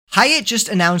Hyatt just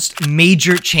announced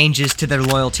major changes to their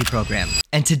loyalty program,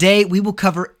 and today we will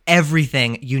cover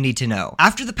everything you need to know.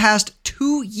 After the past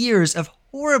 2 years of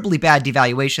horribly bad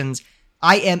devaluations,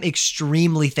 I am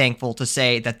extremely thankful to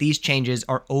say that these changes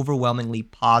are overwhelmingly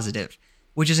positive,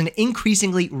 which is an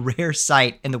increasingly rare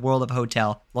sight in the world of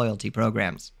hotel loyalty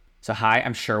programs. So hi,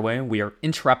 I'm Sherwin. We are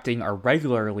interrupting our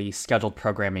regularly scheduled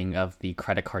programming of the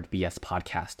Credit Card BS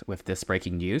podcast with this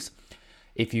breaking news.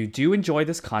 If you do enjoy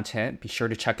this content, be sure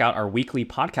to check out our weekly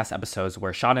podcast episodes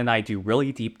where Sean and I do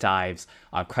really deep dives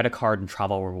on credit card and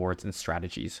travel rewards and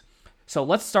strategies. So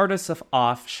let's start us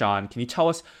off, Sean. Can you tell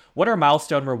us what are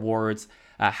Milestone rewards?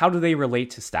 How do they relate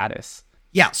to status?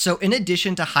 Yeah, so in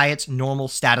addition to Hyatt's normal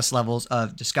status levels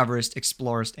of Discoverist,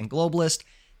 Explorist, and Globalist,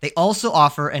 they also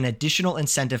offer an additional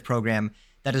incentive program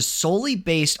that is solely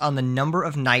based on the number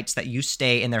of nights that you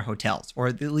stay in their hotels, or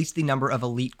at least the number of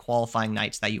elite qualifying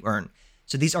nights that you earn.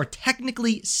 So these are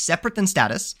technically separate than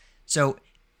status. So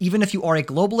even if you are a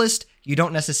globalist, you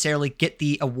don't necessarily get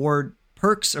the award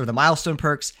perks or the milestone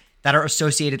perks that are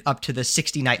associated up to the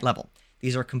 60-night level.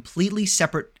 These are completely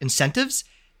separate incentives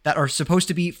that are supposed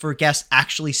to be for guests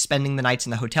actually spending the nights in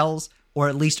the hotels or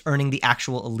at least earning the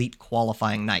actual elite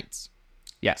qualifying nights.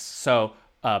 Yes. So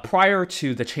prior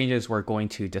to the changes we're going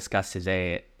to discuss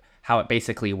today, how it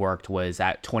basically worked was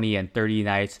at 20 and 30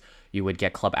 nights, you would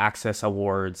get club access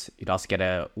awards. You'd also get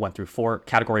a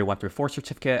category 1 through 4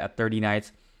 certificate at 30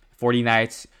 nights. 40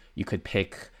 nights, you could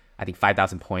pick, I think,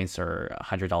 5,000 points or a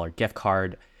 $100 gift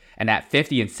card. And at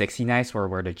 50 and 60 nights,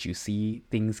 where the juicy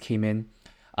things came in,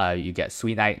 you get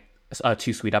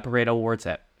 2 Suite Upgrade awards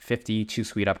at 50, 2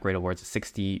 Suite Upgrade awards at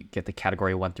 60. You get the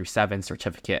category 1 through 7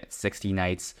 certificate at 60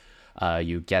 nights.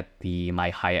 You get the My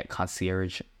Hyatt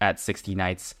Concierge at 60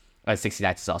 nights. 60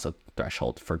 nights is also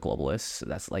threshold for globalists. So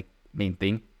that's like main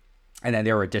thing. And then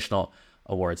there were additional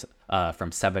awards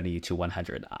from 70 to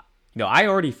 100. I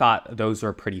already thought those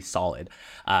were pretty solid.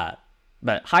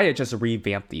 But Hyatt just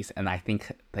revamped these, and I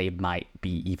think they might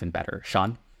be even better.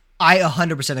 Sean? I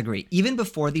 100% agree. Even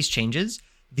before these changes,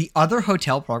 the other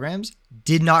hotel programs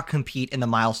did not compete in the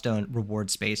Milestone reward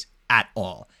space at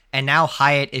all. And now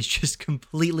Hyatt is just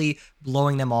completely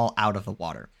blowing them all out of the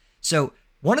water. So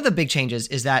one of the big changes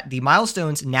is that the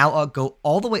milestones now go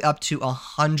all the way up to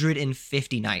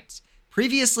 150 nights.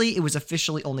 Previously, it was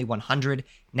officially only 100.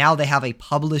 Now they have a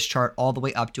published chart all the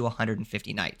way up to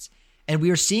 150 nights. And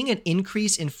we are seeing an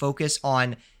increase in focus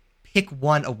on pick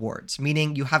one awards,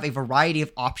 meaning you have a variety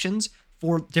of options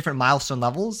for different milestone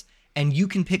levels, and you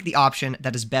can pick the option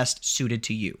that is best suited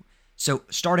to you. So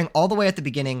starting all the way at the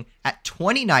beginning, at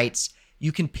 20 nights,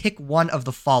 you can pick one of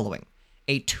the following: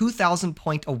 a 2,000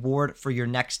 point award for your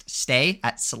next stay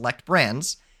at select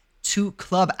brands, 2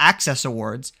 club access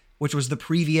awards, which was the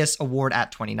previous award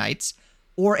at 20 nights,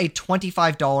 or a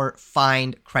 $25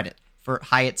 find credit for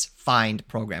Hyatt's Find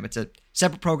program. It's a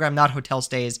separate program, not hotel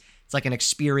stays. It's like an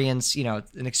experience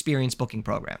booking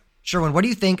program. Sherwin, what do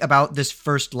you think about this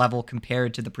first level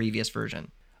compared to the previous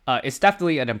version? It's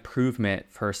definitely an improvement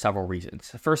for several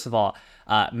reasons. First of all,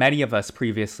 many of us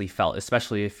previously felt,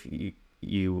 especially if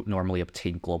you normally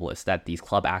obtain globalists, that these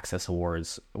club access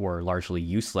awards were largely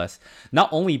useless, not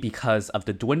only because of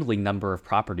the dwindling number of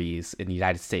properties in the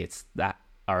United States that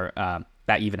are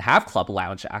that even have club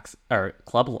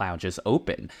lounges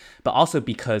open, but also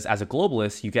because as a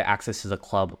globalist, you get access to the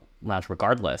club lounge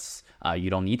regardless. You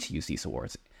don't need to use these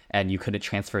awards, and you couldn't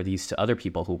transfer these to other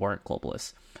people who weren't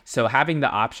globalists. So having the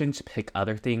option to pick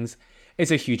other things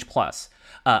is a huge plus.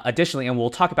 Additionally, and we'll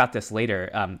talk about this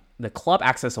later, the club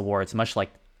access awards, much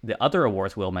like the other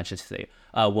awards we'll mention today,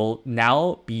 will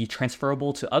now be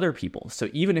transferable to other people. So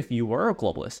even if you were a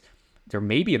globalist, there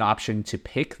may be an option to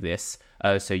pick this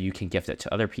so you can gift it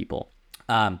to other people.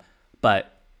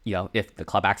 But if the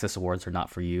club access awards are not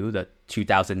for you, the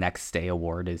 2000 next stay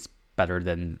award is better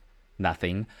than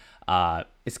nothing.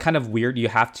 It's kind of weird. You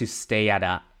have to stay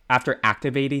after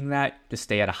activating that, to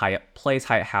stay at a Hyatt Place,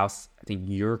 Hyatt House, I think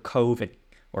Your Cove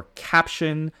or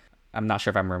Caption. I'm not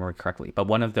sure if I'm remembering correctly, but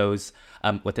one of those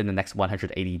within the next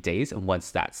 180 days. And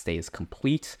once that stay is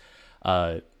complete,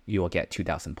 you will get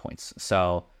 2,000 points.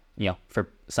 So, for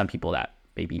some people that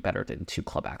may be better than 2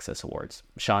 club access awards.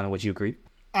 Sean, would you agree?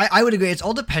 I would agree. It's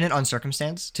all dependent on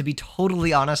circumstance. To be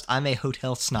totally honest, I'm a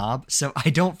hotel snob, so I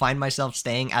don't find myself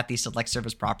staying at these select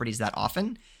service properties that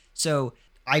often. So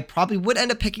I probably would end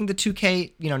up picking the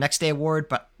 2K, next day award,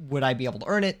 but would I be able to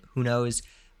earn it? Who knows?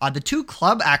 The 2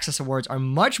 club access awards are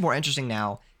much more interesting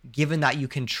now, given that you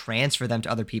can transfer them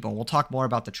to other people. And we'll talk more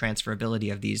about the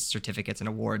transferability of these certificates and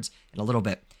awards in a little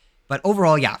bit. But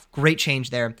overall, yeah, great change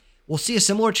there. We'll see a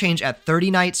similar change at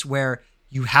 30 nights where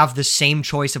you have the same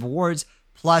choice of awards,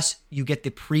 Plus, you get the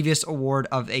previous award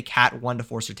of a Cat 1 to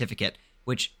 4 certificate,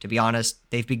 which, to be honest,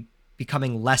 they've been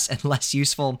becoming less and less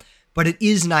useful. But it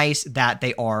is nice that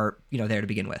they are, there to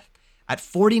begin with. At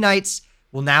 40 nights,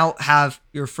 we'll now have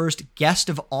your first Guest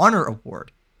of Honor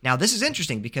award. Now, this is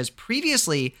interesting because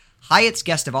previously, Hyatt's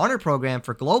Guest of Honor program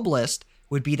for Globalist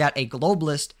would be that a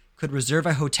Globalist could reserve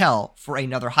a hotel for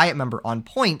another Hyatt member on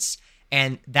points,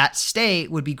 and that stay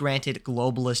would be granted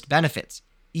Globalist benefits,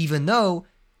 even though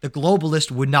the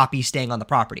Globalist would not be staying on the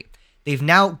property. They've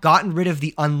now gotten rid of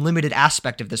the unlimited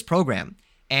aspect of this program,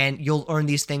 and you'll earn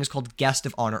these things called Guest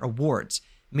of Honor awards,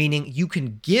 meaning you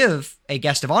can give a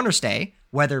Guest of Honor stay,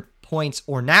 whether points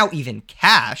or now even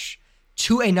cash,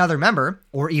 to another member,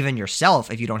 or even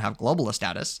yourself if you don't have Globalist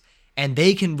status, and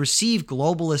they can receive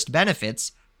Globalist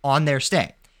benefits on their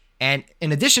stay. And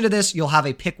in addition to this, you'll have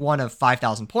a pick one of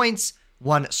 5,000 points,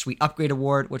 one suite upgrade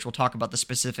award, which we'll talk about the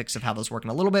specifics of how those work in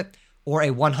a little bit, or a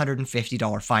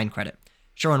 $150 fine credit.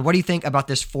 Sharon, what do you think about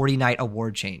this 40-night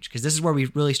award change? Because this is where we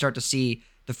really start to see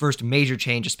the first major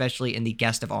change, especially in the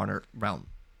Guest of Honor realm.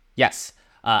 Yes.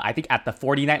 I think at the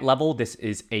 40-night level, this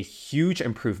is a huge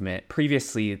improvement.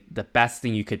 Previously, the best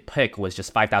thing you could pick was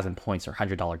just 5,000 points or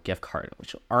 $100 gift card,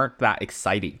 which aren't that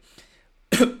exciting.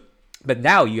 But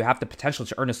now you have the potential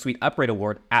to earn a suite upgrade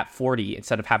award at 40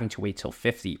 instead of having to wait till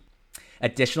 50.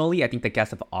 Additionally, I think the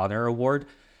Guest of Honor award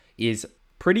is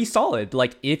pretty solid.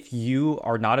 Like if you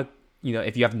are not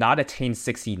if you have not attained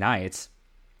 60 nights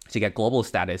to get global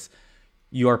status,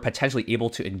 you are potentially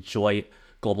able to enjoy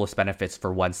globalist benefits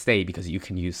for one stay because you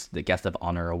can use the Guest of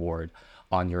Honor award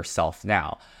on yourself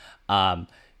now.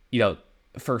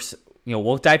 First,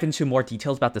 we'll dive into more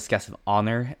details about this Guest of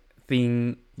Honor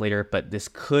thing later, but this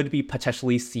could be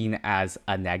potentially seen as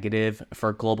a negative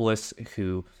for globalists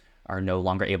who are no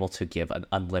longer able to give an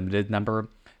unlimited number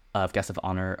of Guest of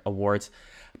Honor awards.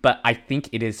 But I think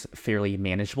it is fairly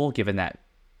manageable given that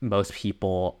most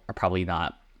people are probably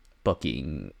not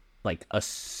booking like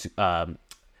an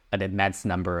immense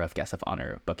number of Guest of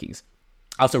Honor bookings.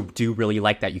 I also do really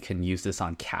like that you can use this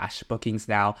on cash bookings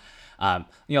now. A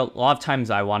lot of times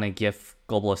I want to give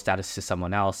globalist status to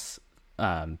someone else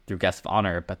through Guest of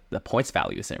Honor, but the points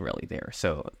value isn't really there.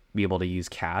 So be able to use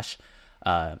cash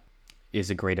is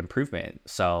a great improvement.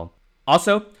 So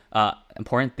also,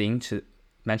 important thing to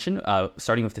mention,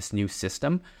 starting with this new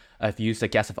system, if you use a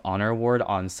Guest of Honor award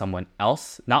on someone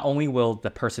else, not only will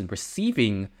the person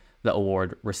receiving the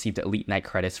award receive the elite night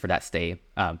credits for that stay,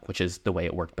 which is the way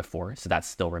it worked before, so that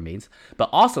still remains, but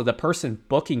also the person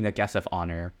booking the Guest of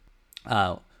Honor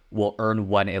will earn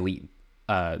one elite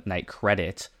night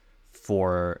credit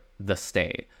for the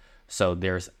stay. So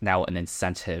there's now an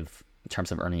incentive in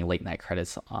terms of earning late night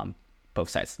credits on both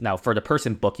sides. Now, for the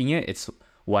person booking it, it's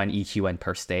one EQN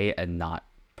per stay and not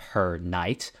per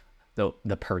night, though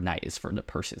the per night is for the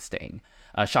person staying.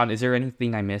 Sean, is there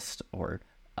anything I missed or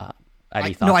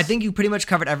any thoughts? No, I think you pretty much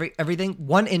covered everything.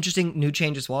 One interesting new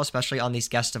change as well, especially on these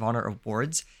Guest of Honor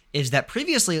awards, is that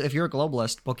previously, if you're a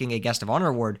globalist booking a Guest of Honor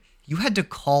award, you had to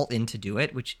call in to do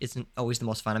it, which isn't always the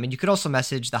most fun. I mean, you could also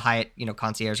message the Hyatt,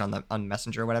 concierge on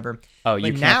Messenger or whatever. Oh,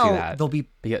 you but can't now do that. They'll be.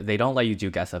 They don't let you do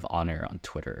Guest of Honor on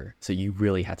Twitter, so you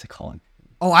really had to call in.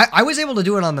 Oh, I was able to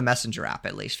do it on the Messenger app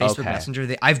at least, Facebook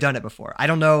Messenger. I've done it before. I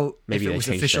don't know if it was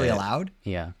officially allowed.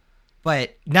 Yeah.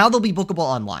 But now they'll be bookable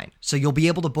online. So you'll be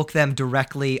able to book them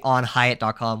directly on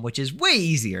Hyatt.com, which is way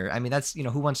easier. I mean, that's,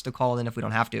 who wants to call in if we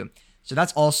don't have to? So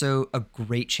that's also a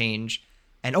great change.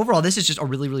 And overall, this is just a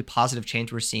really, really positive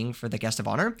change we're seeing for the Guest of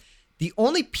Honor. The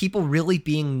only people really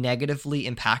being negatively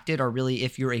impacted are really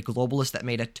if you're a globalist that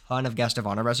made a ton of Guest of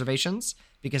Honor reservations,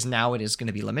 because now it is going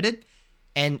to be limited.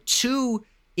 And two,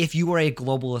 if you were a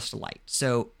globalist light.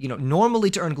 So,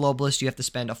 normally to earn globalist, you have to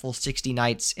spend a full 60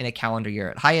 nights in a calendar year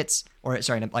at Hyatt's,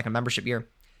 like a membership year.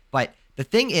 But the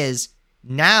thing is,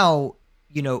 now,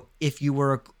 if you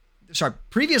were,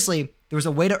 previously, there was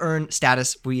a way to earn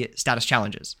status via status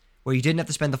challenges, where you didn't have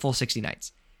to spend the full 60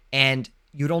 nights. And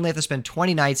you'd only have to spend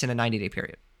 20 nights in a 90-day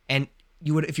period. And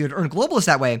if you had earned globalist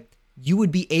that way, you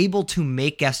would be able to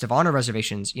make Guest of Honor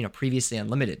reservations, previously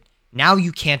unlimited. Now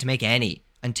you can't make any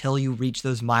until you reach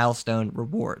those milestone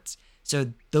rewards.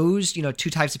 So those, two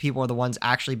types of people are the ones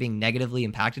actually being negatively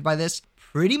impacted by this.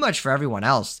 Pretty much for everyone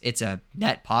else, it's a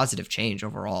net positive change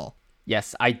overall.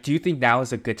 Yes, I do think now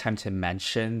is a good time to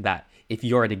mention that if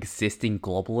you're an existing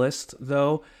globalist,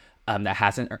 though, that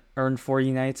hasn't earned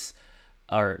 40 nights,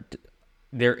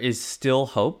 there is still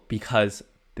hope because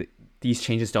these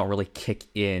changes don't really kick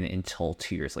in until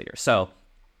 2 years later. So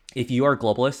if you are a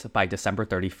globalist by December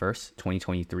 31st,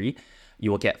 2023, you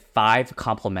will get 5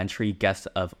 complimentary Guest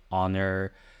of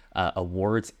Honor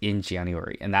awards in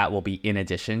January. And that will be in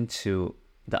addition to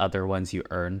the other ones you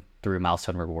earn through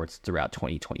Milestone rewards throughout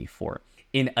 2024.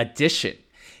 In addition,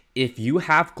 if you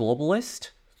have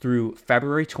Globalist through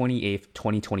February 28th,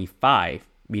 2025,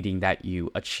 meaning that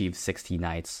you achieved 60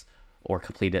 nights or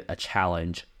completed a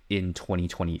challenge in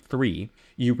 2023,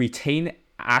 you retain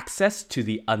access to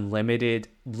the unlimited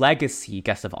Legacy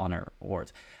Guest of Honor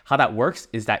awards. How that works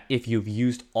is that if you've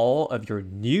used all of your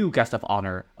new Guest of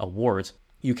Honor awards,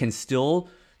 you can still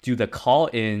do the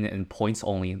call-in and points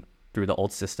only through the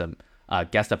old system,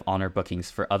 Guest of Honor bookings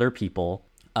for other people,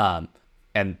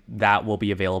 and that will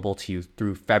be available to you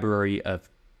through February of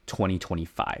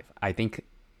 2025. I think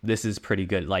this is pretty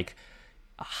good. Like,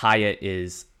 Hyatt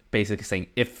is basically saying,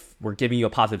 if we're giving you a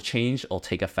positive change, it'll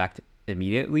take effect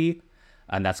immediately.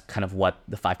 And that's kind of what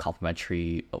the 5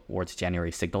 complimentary awards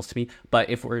January signals to me. But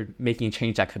if we're making a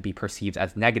change that could be perceived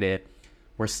as negative,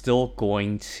 we're still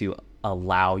going to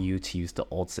allow you to use the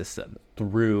old system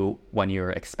through when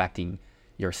you're expecting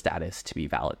your status to be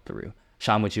valid through.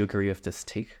 Sean, would you agree with this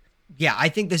take? Yeah, I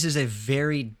think this is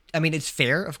it's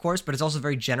fair, of course, but it's also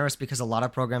very generous because a lot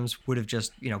of programs would have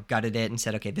just, gutted it and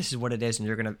said, okay, this is what it is and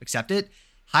you're going to accept it.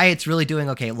 Hyatt's really doing,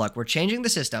 okay, look, we're changing the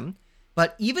system,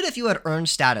 but even if you had earned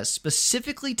status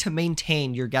specifically to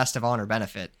maintain your Guest of Honor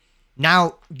benefit,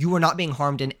 now you are not being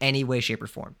harmed in any way, shape, or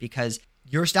form because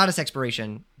your status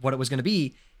expiration, what it was going to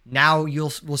be, now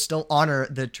will still honor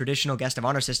the traditional Guest of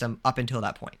Honor system up until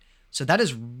that point. So that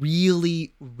is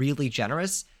really, really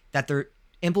generous that they're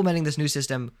implementing this new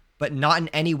system, but not in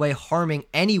any way harming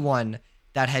anyone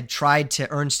that had tried to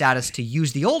earn status to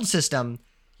use the old system,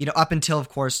 up until, of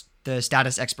course, the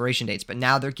status expiration dates. But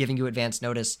now they're giving you advance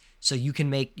notice so you can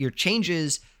make your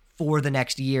changes for the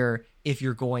next year if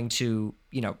you're going to,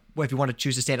 if you want to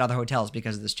choose to stay at other hotels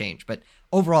because of this change. But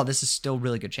overall, this is still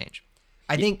really good change.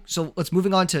 I think, so let's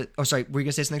moving on to, were you going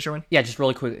to say something, Sherwin? Yeah, just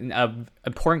really quick. An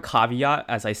important caveat,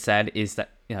 as I said, is that,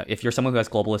 if you're someone who has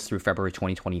Globalist through February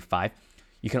 2025,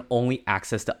 you can only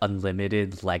access the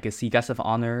unlimited Legacy Guest of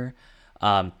Honor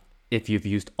if you've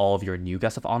used all of your new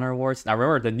Guest of Honor awards. Now,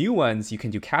 remember, the new ones, you can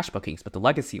do cash bookings, but the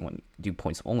Legacy one, do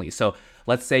points only. So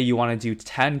let's say you want to do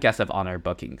 10 Guest of Honor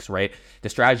bookings, right? The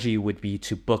strategy would be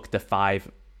to book the 5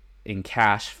 in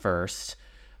cash first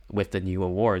with the new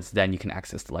awards. Then you can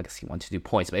access the Legacy one to do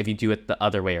points. But if you do it the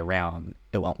other way around,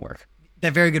 it won't work.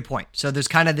 That's a very good point. So there's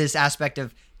kind of this aspect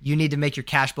of you need to make your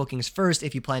cash bookings first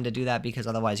if you plan to do that, because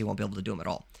otherwise you won't be able to do them at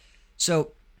all.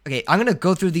 So, okay, I'm going to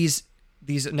go through these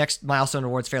next Milestone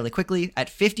rewards fairly quickly. At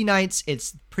 50 nights,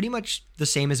 it's pretty much the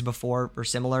same as before or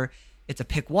similar. It's a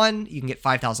pick one. You can get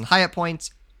 5,000 Hyatt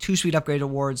points, 2 suite upgrade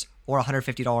awards, or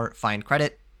 $150 fine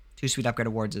credit. 2 suite upgrade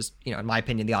awards is, in my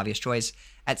opinion, the obvious choice.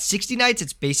 At 60 nights,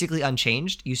 it's basically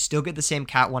unchanged. You still get the same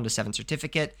Cat 1 to 7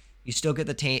 certificate. You still get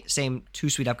the same 2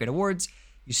 suite upgrade awards.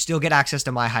 You still get access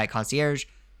to My Hyatt Concierge.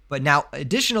 But now,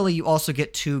 additionally, you also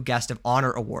get 2 Guest of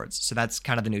Honor awards. So that's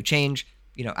kind of the new change,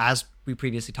 as we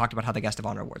previously talked about how the Guest of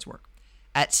Honor awards work.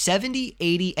 At 70,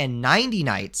 80, and 90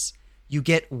 nights, you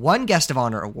get 1 Guest of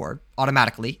Honor award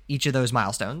automatically, each of those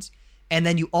milestones. And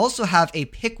then you also have a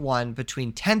pick one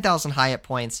between 10,000 Hyatt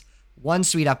points, 1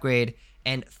 suite upgrade,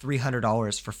 and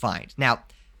 $300 for find. Now,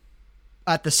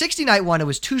 at the 60-night one, it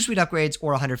was 2 suite upgrades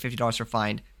or $150 for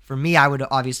find. For me, I would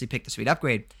obviously pick the suite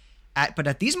upgrade. But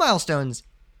at these milestones,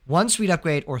 1 suite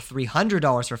upgrade or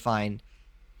 $300 for find,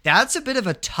 that's a bit of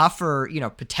a tougher,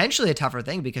 potentially a tougher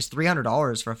thing, because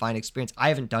 $300 for a find experience, I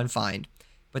haven't done find,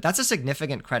 but that's a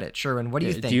significant credit. Sherwin, what do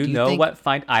you think? Do you know what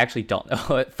find? I actually don't know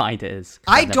what find is.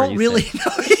 I don't really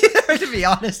know either, to be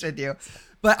honest with you.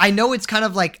 But I know it's kind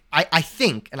of like, I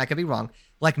think, and I could be wrong,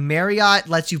 like Marriott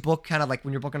lets you book kind of like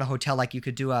when you're booking a hotel, like you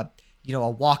could do a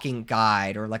walking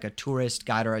guide or like a tourist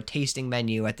guide or a tasting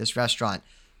menu at this restaurant.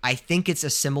 I think it's a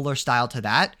similar style to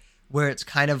that, where it's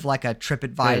kind of like a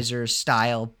TripAdvisor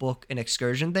style book and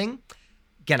excursion thing.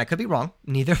 Again, I could be wrong.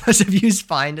 Neither of us have used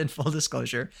Find, in full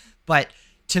disclosure. But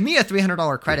to me, a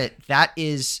 $300 credit, that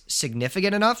is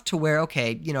significant enough to where,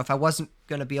 okay, if I wasn't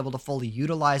going to be able to fully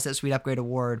utilize that Suite Upgrade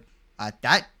Award,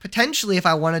 that potentially, if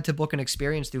I wanted to book an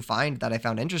experience through Find that I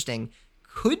found interesting,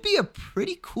 could be a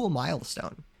pretty cool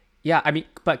milestone. Yeah,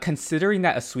 but considering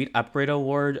that a Suite Upgrade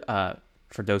Award,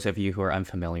 for those of you who are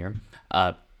unfamiliar,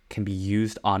 can be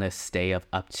used on a stay of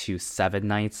up to 7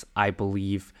 nights, I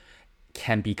believe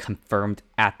can be confirmed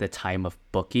at the time of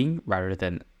booking rather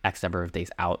than X number of days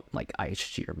out like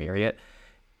IHG or Marriott.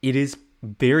 It is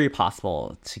very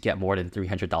possible to get more than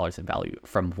 $300 in value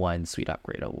from 1 Suite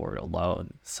Upgrade Award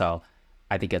alone. So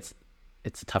I think it's a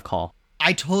tough call.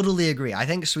 I totally agree. I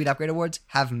think Suite Upgrade Awards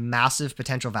have massive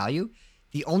potential value.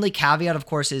 The only caveat, of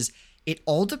course, is it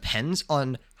all depends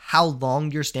on how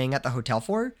long you're staying at the hotel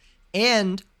for.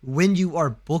 and when you are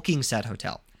booking said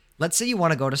hotel. Let's say you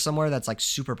want to go to somewhere that's like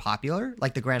super popular,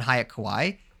 like the Grand Hyatt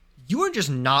Kauai. You are just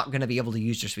not going to be able to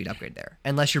use your suite upgrade there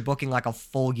unless you're booking like a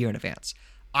full year in advance.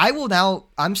 I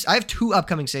have 2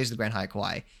 upcoming stays at the Grand Hyatt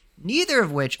Kauai, neither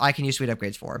of which I can use suite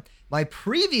upgrades for. My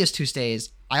previous 2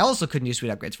 stays, I also couldn't use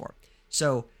suite upgrades for.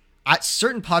 So at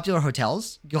certain popular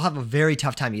hotels, you'll have a very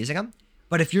tough time using them.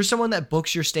 But if you're someone that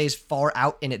books your stays far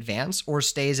out in advance or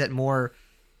stays at more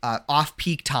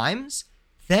off-peak times,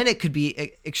 then it could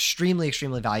be extremely,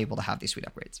 extremely valuable to have these suite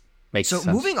upgrades. Makes sense.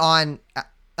 Moving on,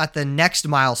 at the next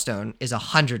milestone is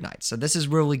 100 nights. So this is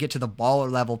where we get to the baller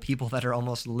level people that are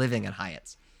almost living in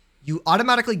Hyatts. You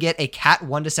automatically get a Cat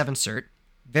 1 to 7 cert.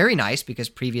 Very nice, because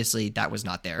previously that was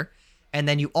not there. And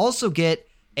then you also get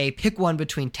a pick one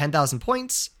between 10,000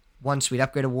 points, 1 suite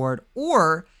upgrade award,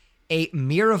 or a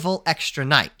Miraval extra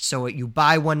night. So you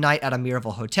buy 1 night at a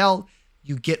Miraval hotel,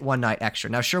 you get 1 night extra.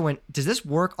 Now, Sherwin, does this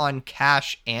work on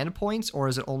cash and points, or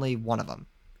is it only one of them?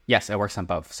 Yes, it works on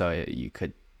both. So you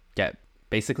could get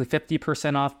basically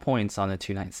 50% off points on a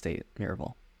 2-night stay at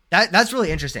Miraval. That's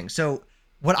really interesting. So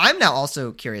what I'm now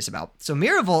also curious about, so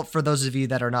Miraval, for those of you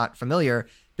that are not familiar,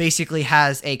 basically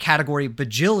has a category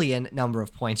bajillion number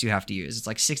of points you have to use. It's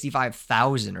like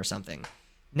 65,000 or something.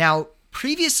 Now,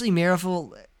 previously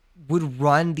Miraval would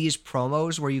run these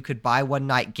promos where you could buy 1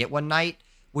 night, get 1 night,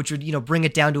 which would, bring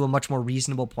it down to a much more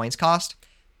reasonable points cost.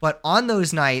 But on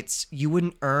those nights, you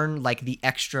wouldn't earn like the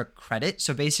extra credit.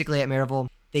 So basically at Miraval,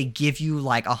 they give you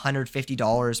like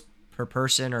 $150 per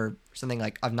person or something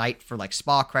like a night for like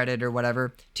spa credit or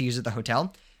whatever to use at the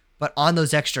hotel. But on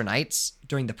those extra nights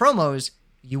during the promos,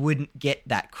 you wouldn't get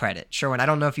that credit. Sherwin, I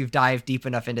don't know if you've dived deep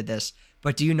enough into this,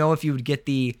 but do you know if you would get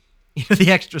the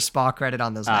the extra spa credit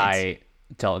on those nights? I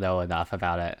don't know enough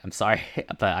about it. I'm sorry,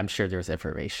 but I'm sure there's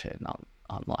information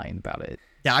online about it.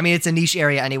 Yeah, I mean, it's a niche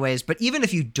area anyways, but even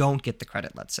if you don't get the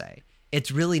credit, let's say, it's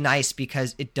really nice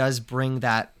because it does bring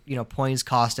that, points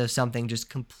cost of something just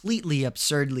completely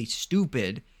absurdly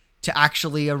stupid to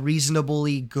actually a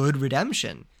reasonably good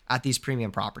redemption at these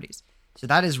premium properties. So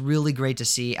that is really great to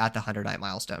see at the 100-night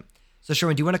milestone. So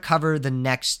Sherwin, do you want to cover the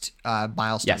next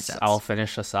milestone yes, sets? I'll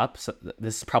finish this up. So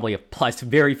this probably applies to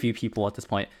very few people at this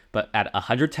point, but at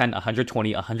 110,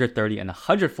 120, 130, and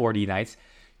 140 nights,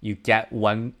 you get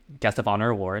 1 guest of honor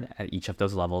award at each of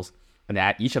those levels. And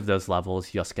at each of those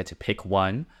levels, you also get to pick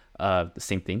one, the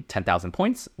same thing, 10,000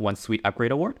 points, 1 suite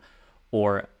upgrade award,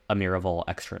 or a Miraval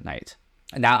extra night.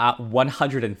 And now at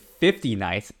 150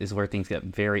 nights is where things get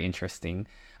very interesting.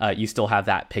 You still have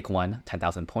that pick one,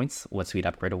 10,000 points, 1 suite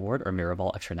upgrade award, or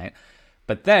Miraval extra night.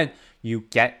 But then you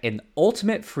get an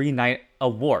ultimate free night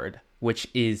award, which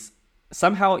is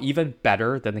somehow even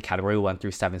better than the category 1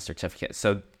 through 7 certificate.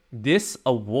 So this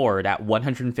award at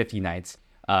 150 nights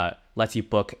lets you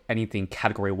book anything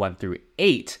category 1 through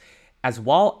 8, as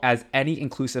well as any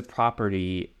inclusive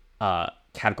property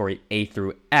category A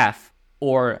through F,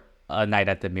 or a night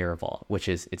at the Miraval, which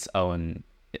is its own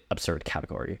absurd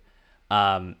category.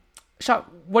 Sha,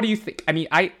 what do you think? I mean,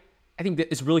 I think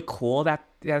that it's really cool that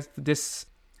there's this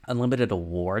unlimited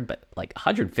award, but like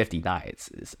 150 nights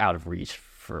is out of reach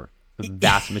for the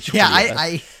vast majority.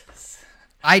 Yeah,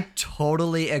 I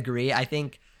totally agree.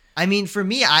 For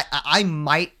me, I'm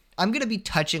going to be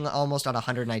touching almost on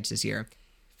 100 nights this year.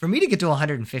 For me to get to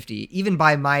 150, even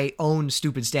by my own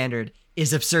stupid standard,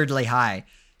 is absurdly high.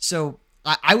 So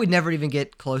I would never even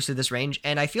get close to this range.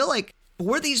 And I feel like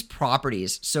for these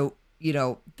properties, so,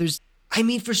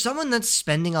 for someone that's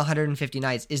spending 150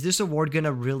 nights, is this award going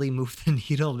to really move the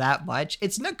needle that much?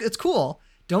 It's cool.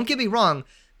 Don't get me wrong.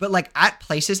 But like at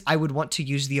places I would want to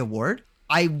use the award,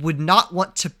 I would not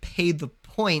want to pay the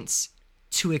points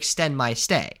to extend my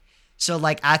stay. So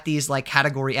like at these like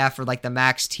category F or like the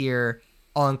max tier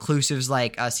all inclusives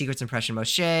like Secrets Impression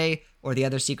Moshe or the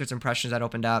other Secrets Impressions that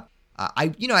opened up,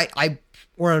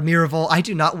 or a Miraval, I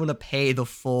do not want to pay the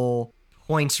full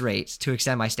points rate to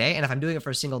extend my stay. And if I'm doing it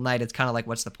for a single night, it's kind of like,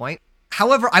 what's the point?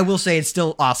 However, I will say it's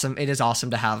still awesome. It is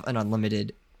awesome to have an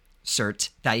unlimited cert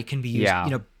that you can be used,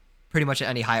 pretty much at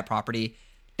any Hyatt property.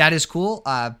 That is cool.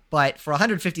 But for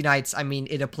 150 nights,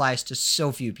 it applies to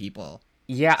so few people.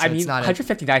 Yeah, so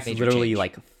 150 nights is literally change.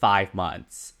 like 5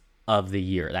 months of the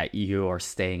year that you are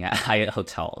staying at Hyatt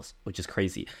hotels, which is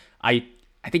crazy. I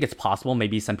think it's possible.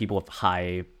 Maybe some people with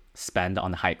high spend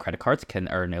on the Hyatt credit cards can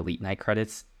earn elite night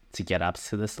credits to get up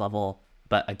to this level.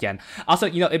 But again, also,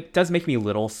 it does make me a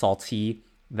little salty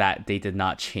that they did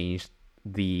not change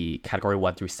the category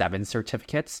 1 through 7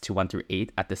 certificates to 1 through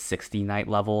 8 at the 60 night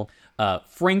level.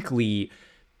 Frankly,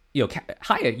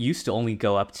 Hyatt used to only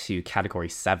go up to category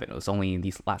 7. It was only in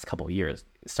these last couple of years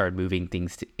it started moving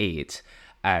things to 8.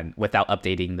 and without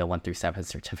updating the 1 through 7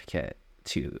 certificate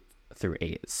 2 through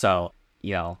 8. So,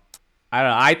 you know, I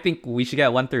don't know. I think we should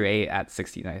get 1 through 8 at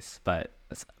 60 nights, but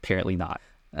it's apparently not.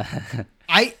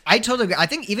 I totally agree. I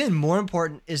think even more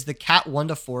important is the Cat 1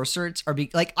 to 4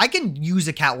 certs like I can use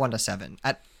a Cat 1 to 7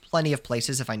 at plenty of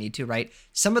places if I need to, right?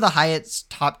 Some of the Hyatt's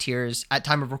top tiers at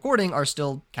time of recording are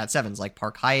still Cat 7s, like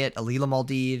Park Hyatt, Alila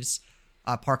Maldives,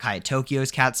 Park Hyatt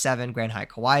Tokyo's Cat 7, Grand Hyatt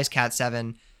Kauai's Cat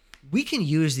 7. We can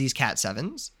use these Cat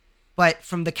 7s, but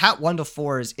from the Cat 1 to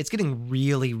 4s, it's getting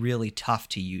really, really tough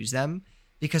to use them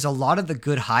because a lot of the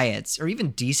good Hyatts, or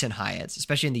even decent Hyatts,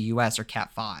 especially in the US, are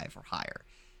Cat 5 or higher.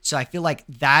 So I feel like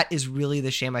that is really the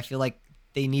shame. I feel like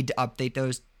they need to update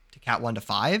those to Cat 1 to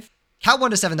 5. Cat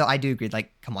 1 to 7, though, I do agree.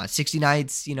 Like, come on, 60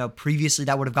 nights, previously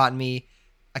that would have gotten me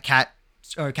a Cat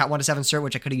 1 to 7 cert,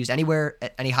 which I could have used anywhere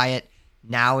at any Hyatt.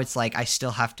 Now it's like I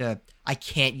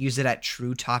can't use it at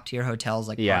true top tier hotels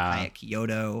like Park Hyatt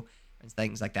Kyoto and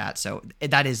things like that. So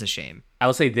that is a shame. I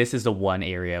will say this is the one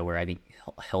area where I think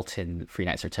Hilton free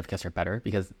night certificates are better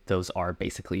because those are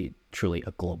basically truly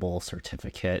a global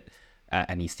certificate at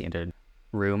any standard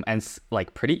room, and it's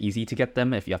like pretty easy to get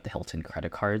them if you have the Hilton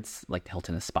credit cards. Like the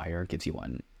Hilton Aspire gives you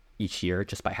one each year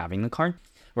just by having the card,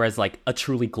 whereas like a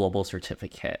truly global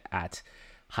certificate at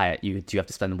Hyatt, you have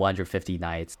to spend 150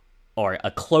 nights, or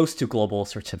a close to global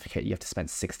certificate you have to spend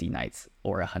 60 nights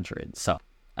or 100. So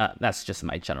that's just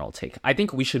my general take. I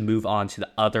think we should move on to the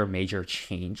other major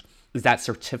change, is that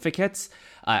certificates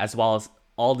as well as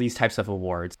all these types of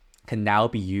awards can now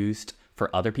be used for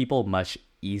other people much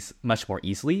more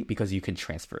easily because you can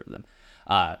transfer them.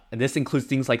 And this includes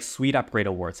things like suite upgrade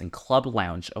awards and club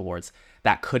lounge awards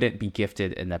that couldn't be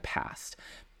gifted in the past.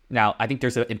 Now, I think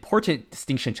there's an important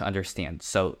distinction to understand.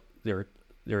 So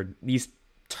these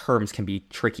terms can be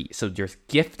tricky. So there's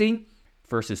gifting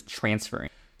versus transferring.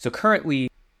 So currently,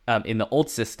 in the old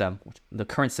system, the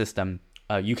current system,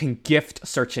 you can gift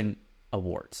certain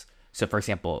awards. So for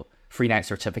example, free night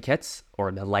certificates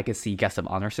or the legacy guest of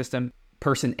honor system,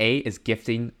 person A is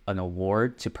gifting an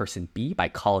award to person B by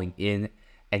calling in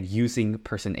and using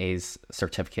person A's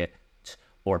certificate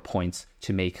or points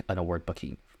to make an award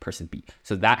booking for person B.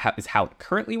 So that is how it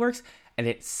currently works, and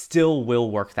it still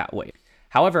will work that way.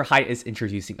 However, Hyatt is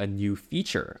introducing a new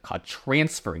feature called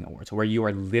transferring awards, where you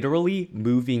are literally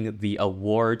moving the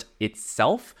award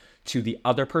itself to the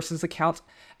other person's account,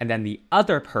 and then the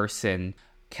other person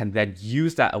can then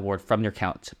use that award from your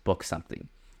account to book something.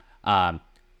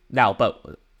 Now,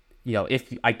 but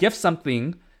if I gift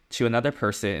something to another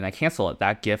person and I cancel it,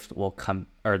 that gift will come,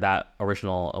 or that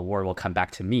original award will come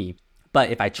back to me.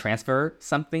 But if I transfer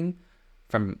something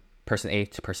from person A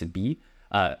to person B,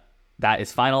 that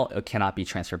is final. It cannot be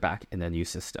transferred back in the new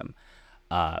system.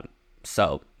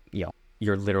 So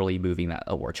you're literally moving that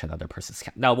award to another person's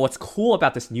account. Now, what's cool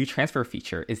about this new transfer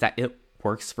feature is that it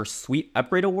works for suite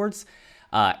upgrade awards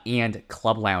and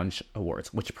club lounge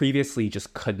awards, which previously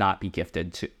just could not be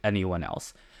gifted to anyone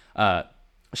else.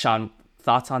 Sean,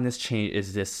 thoughts on this change?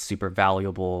 Is this super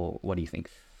valuable? What do you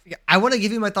think? I want to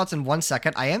give you my thoughts in 1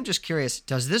 second. I am just curious,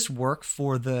 does this work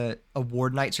for the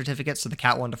award night certificates, so the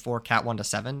Cat 1 to 4, Cat 1 to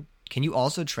 7? Can you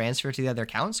also transfer to the other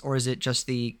accounts, or is it just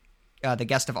the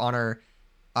guest of honor,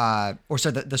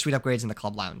 the suite upgrades in the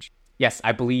club lounge? Yes,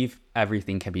 I believe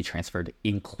everything can be transferred,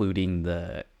 including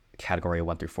the category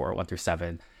 1 through 4, 1 through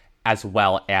 7, as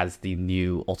well as the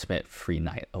new Ultimate Free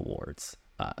Night Awards.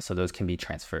 So those can be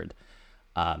transferred.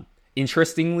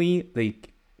 Interestingly,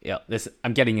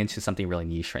 I'm getting into something really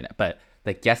niche right now, but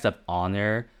the Guest of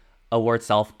Honor award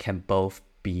itself can both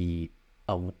be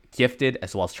gifted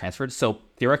as well as transferred. So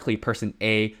theoretically, person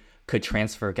A could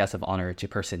transfer Guest of Honor to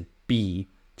person B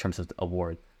in terms of the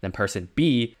award. Then person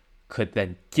B could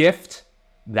then gift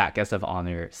that Guest of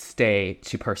Honor stay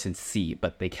to person C,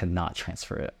 but they cannot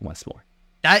transfer it once more.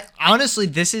 That honestly,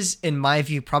 this is, in my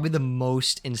view, probably the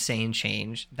most insane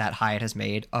change that Hyatt has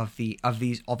made of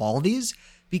all of these,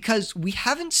 because we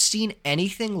haven't seen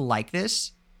anything like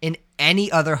this in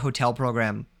any other hotel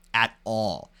program at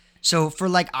all. So for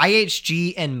like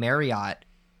IHG and Marriott,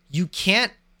 you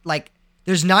can't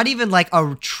there's not even like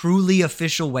a truly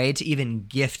official way to even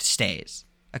gift stays.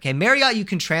 Okay, Marriott, you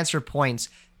can transfer points,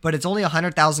 but it's only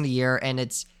 $100,000 a year,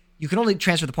 and you can only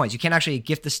transfer the points. You can't actually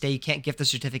gift the stay. You can't gift the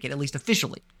certificate, at least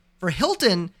officially. For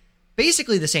Hilton,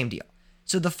 basically the same deal.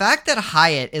 So the fact that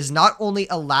Hyatt is not only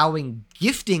allowing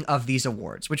gifting of these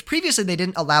awards, which previously they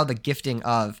didn't allow the gifting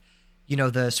of,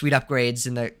 the suite upgrades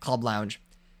in the club lounge,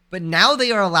 but now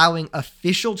they are allowing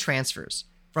official transfers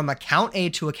from account A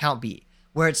to account B,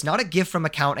 where it's not a gift from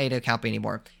account A to account B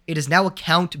anymore. It is now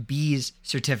account B's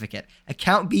certificate.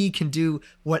 Account B can do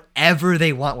whatever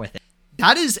they want with it.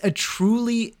 That is a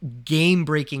truly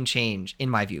game-breaking change in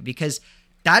my view, because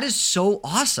that is so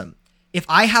awesome. If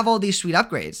I have all these sweet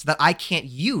upgrades that I can't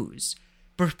use,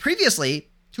 but previously,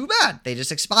 too bad, they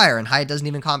just expire, and Hyatt doesn't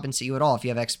even compensate you at all if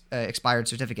you have expired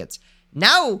certificates.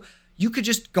 Now, you could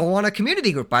just go on a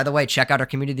community group. By the way, check out our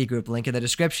community group, link in the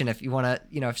description if you want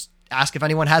to, ask if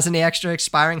anyone has any extra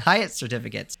expiring Hyatt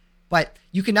certificates. But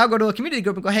you can now go to a community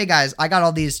group and go, hey guys, I got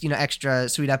all these, extra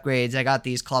sweet upgrades. I got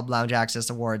these club lounge access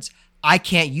awards. I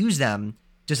can't use them.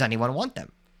 Does anyone want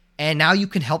them? And now you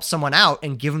can help someone out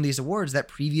and give them these awards that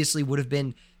previously would have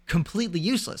been completely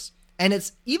useless. And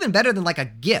it's even better than like a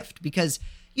gift, because,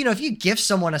 if you gift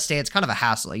someone a stay, it's kind of a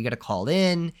hassle. You got to call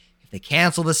in. If they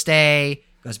cancel the stay,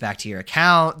 it goes back to your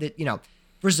account.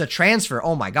 Versus a transfer,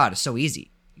 oh my God, it's so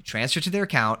easy. You transfer to their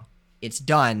account. It's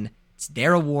done. It's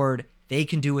their award. They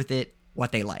can do with it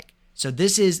what they like. So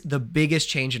this is the biggest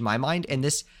change in my mind. And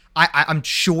this, I'm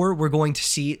sure we're going to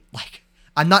see,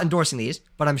 I'm not endorsing these,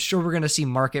 but I'm sure we're going to see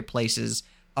marketplaces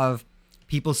of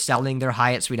people selling their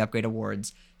Hyatt Suite Upgrade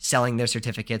Awards, selling their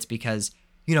certificates, because,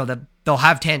 they'll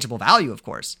have tangible value, of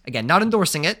course. Again, not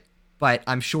endorsing it, but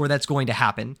I'm sure that's going to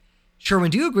happen. Sherwin,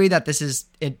 do you agree that this is,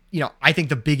 I think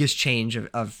the biggest change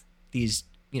of these,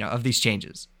 of these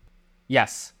changes?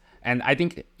 Yes. And I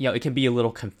think, it can be a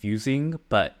little confusing,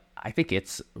 but I think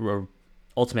it's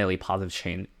ultimately positive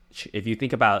change. If you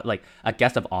think about like a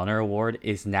guest of honor award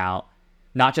is now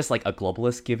not just like a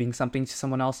globalist giving something to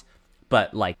someone else,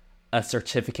 but like a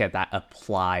certificate that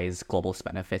applies globalist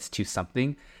benefits to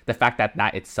something. The fact that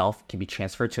that itself can be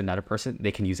transferred to another person,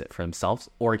 they can use it for themselves,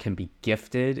 or it can be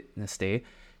gifted in a stay,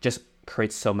 just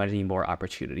creates so many more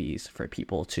opportunities for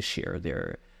people to share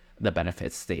the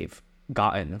benefits they've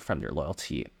gotten from their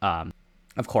loyalty.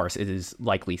 Of course, it is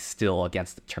likely still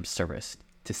against the terms of service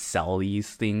to sell these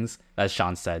things. As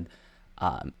Sean said,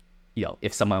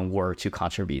 if someone were to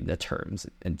contravene the terms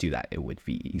and do that, it would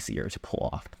be easier to pull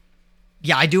off.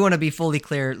 Yeah, I do want to be fully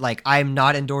clear. I'm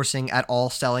not endorsing at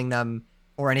all selling them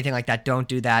or anything like that. Don't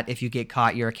do that. If you get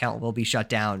caught, your account will be shut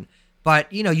down.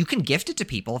 But, you can gift it to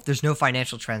people if there's no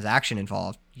financial transaction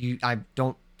involved. I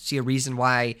don't see a reason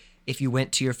why, if you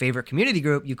went to your favorite community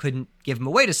group, you couldn't give them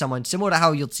away to someone, similar to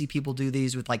how you'll see people do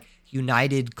these with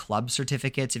United club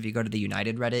certificates. If you go to the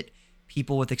United Reddit,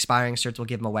 people with expiring certs will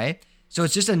give them away. So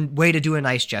it's just a way to do a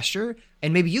nice gesture.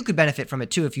 And maybe you could benefit from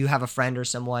it too. If you have a friend or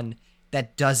someone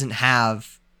that doesn't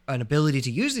have an ability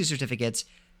to use these certificates,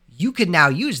 you could now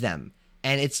use them.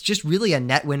 And it's just really a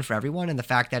net win for everyone. And the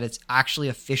fact that it's actually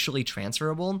officially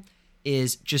transferable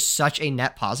is just such a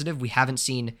net positive we haven't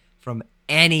seen from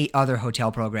any other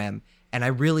hotel program. And I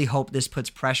really hope this puts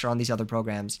pressure on these other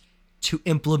programs to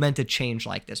implement a change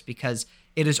like this, because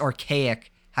it is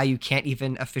archaic how you can't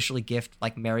even officially gift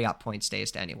Marriott point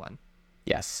stays to anyone.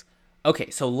 Yes.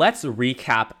 Okay, so let's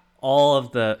recap all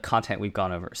of the content we've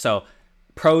gone over. So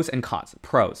pros and cons.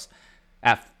 Pros.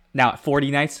 Now at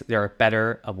 40 nights, there are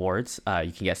better awards.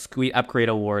 You can get Suite Upgrade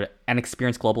Award and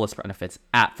Experience Globalist benefits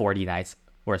at 40 nights,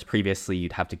 whereas previously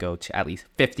you'd have to go to at least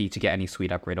 50 to get any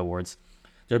Suite Upgrade Awards.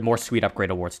 There are more Suite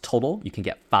Upgrade Awards total. You can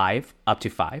get up to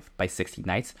 5 by 60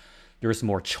 nights. There's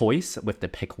more choice with the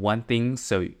pick one thing.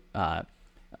 So, now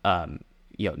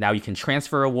you can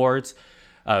transfer awards.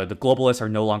 The globalists are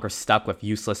no longer stuck with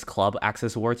useless club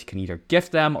access awards. You can either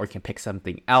gift them or you can pick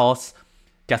something else.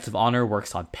 Guest of honor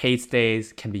works on paid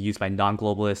stays, can be used by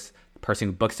non-globalists. The person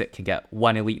who books it can get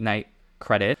 1 elite night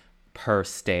credit per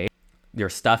stay.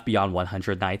 There's stuff beyond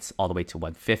 100 nights all the way to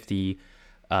 150,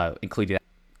 including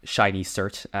shiny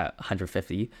cert at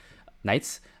 150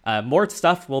 nights. More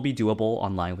stuff will be doable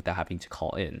online without having to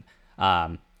call in.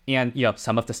 And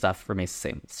some of the stuff remains the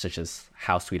same, such as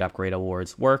how Suite Upgrade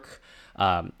Awards work,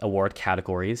 award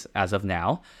categories as of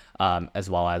now, as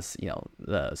well as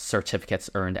the certificates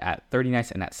earned at 30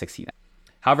 nights and at 60 nights.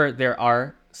 However, there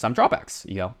are some drawbacks.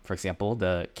 For example,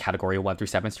 the category 1 through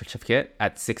 7 certificate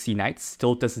at 60 nights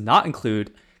still does not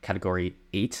include category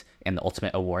 8, and the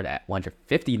ultimate award at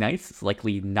 150 nights is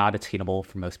likely not attainable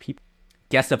for most people.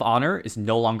 Guest of honor is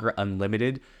no longer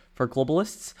unlimited for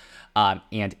globalists,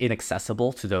 and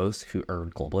inaccessible to those who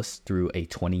earn globalists through a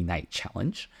 20-night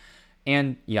challenge.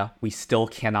 And we still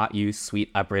cannot use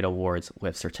Suite Upgrade Awards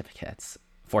with certificates.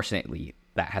 Fortunately,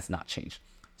 that has not changed.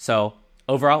 So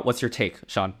overall, what's your take,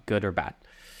 Sean? Good or bad?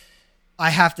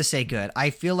 I have to say good. I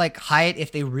feel like Hyatt,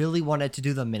 if they really wanted to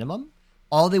do the minimum,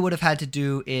 all they would have had to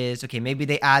do is, maybe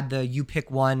they add the you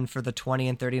pick one for the 20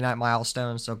 and 30 night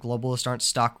milestones, so globalists aren't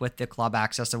stuck with the club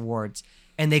access awards.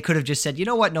 And they could have just said, you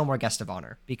know what, no more guest of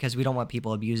honor, because we don't want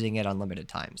people abusing it unlimited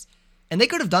times. And they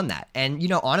could have done that. And,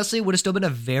 honestly, it would have still been a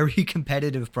very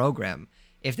competitive program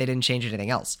if they didn't change anything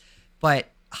else. But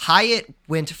Hyatt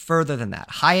went further than that.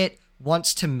 Hyatt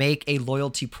wants to make a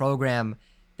loyalty program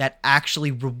that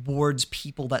actually rewards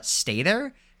people that stay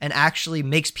there and actually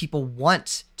makes people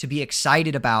want to be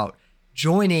excited about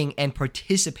joining and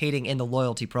participating in the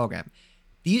loyalty program.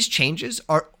 These changes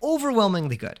are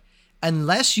overwhelmingly good.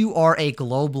 Unless you are a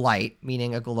globe light,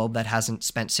 meaning a globe that hasn't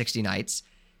spent 60 nights,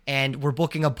 and we're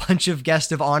booking a bunch of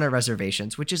guest of honor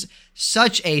reservations, which is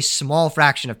such a small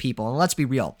fraction of people. And let's be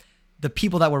real, the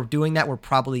people that were doing that were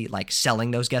probably like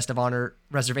selling those guest of honor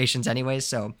reservations anyways.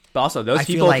 So, but also those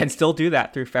people can still do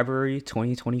that through February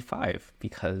 2025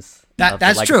 because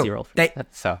that's true.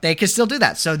 They can still do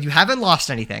that. So you haven't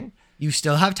lost anything. You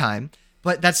still have time,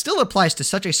 but that still applies to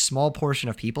such a small portion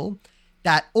of people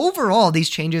that overall these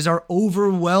changes are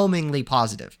overwhelmingly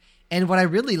positive. And what I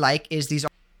really like is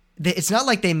it's not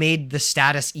like they made the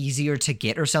status easier to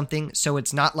get or something. So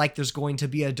it's not like there's going to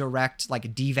be a direct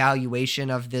like devaluation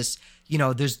of this,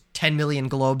 there's 10 million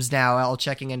globes now all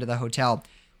checking into the hotel,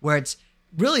 where it's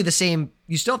really the same.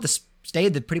 You still have to stay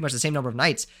pretty much the same number of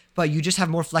nights, but you just have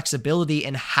more flexibility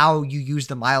in how you use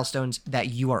the milestones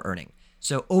that you are earning.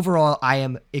 So overall, I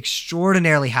am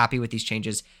extraordinarily happy with these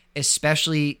changes,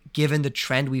 especially given the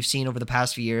trend we've seen over the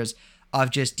past few years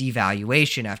of just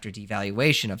devaluation after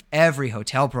devaluation of every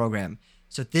hotel program.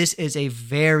 So this is a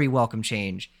very welcome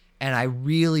change, and I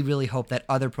really, really hope that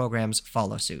other programs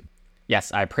follow suit.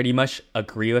 Yes, I pretty much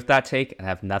agree with that take and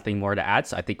have nothing more to add,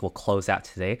 so I think we'll close out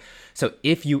today. So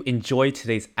if you enjoyed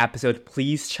today's episode,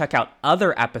 please check out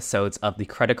other episodes of the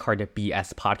Credit Card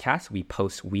BS podcast. We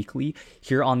post weekly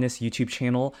here on this YouTube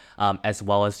channel, as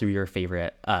well as through your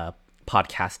favorite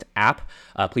podcast app.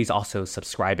 Please also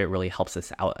subscribe. It really helps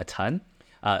us out a ton.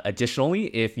 Additionally,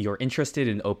 if you're interested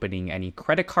in opening any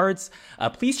credit cards,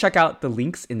 please check out the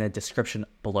links in the description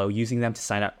below. Using them to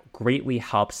sign up greatly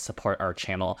helps support our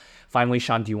channel. Finally,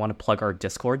 Sean, do you want to plug our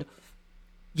Discord?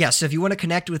 Yes, so if you want to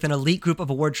connect with an elite group of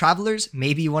award travelers,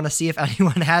 maybe you want to see if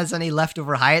anyone has any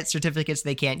leftover Hyatt certificates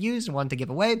they can't use and want to give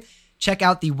away, check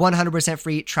out the 100%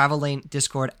 free Travel Lane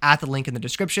Discord at the link in the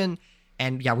description.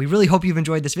 And yeah, we really hope you've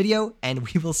enjoyed this video, and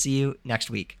we will see you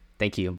next week. Thank you.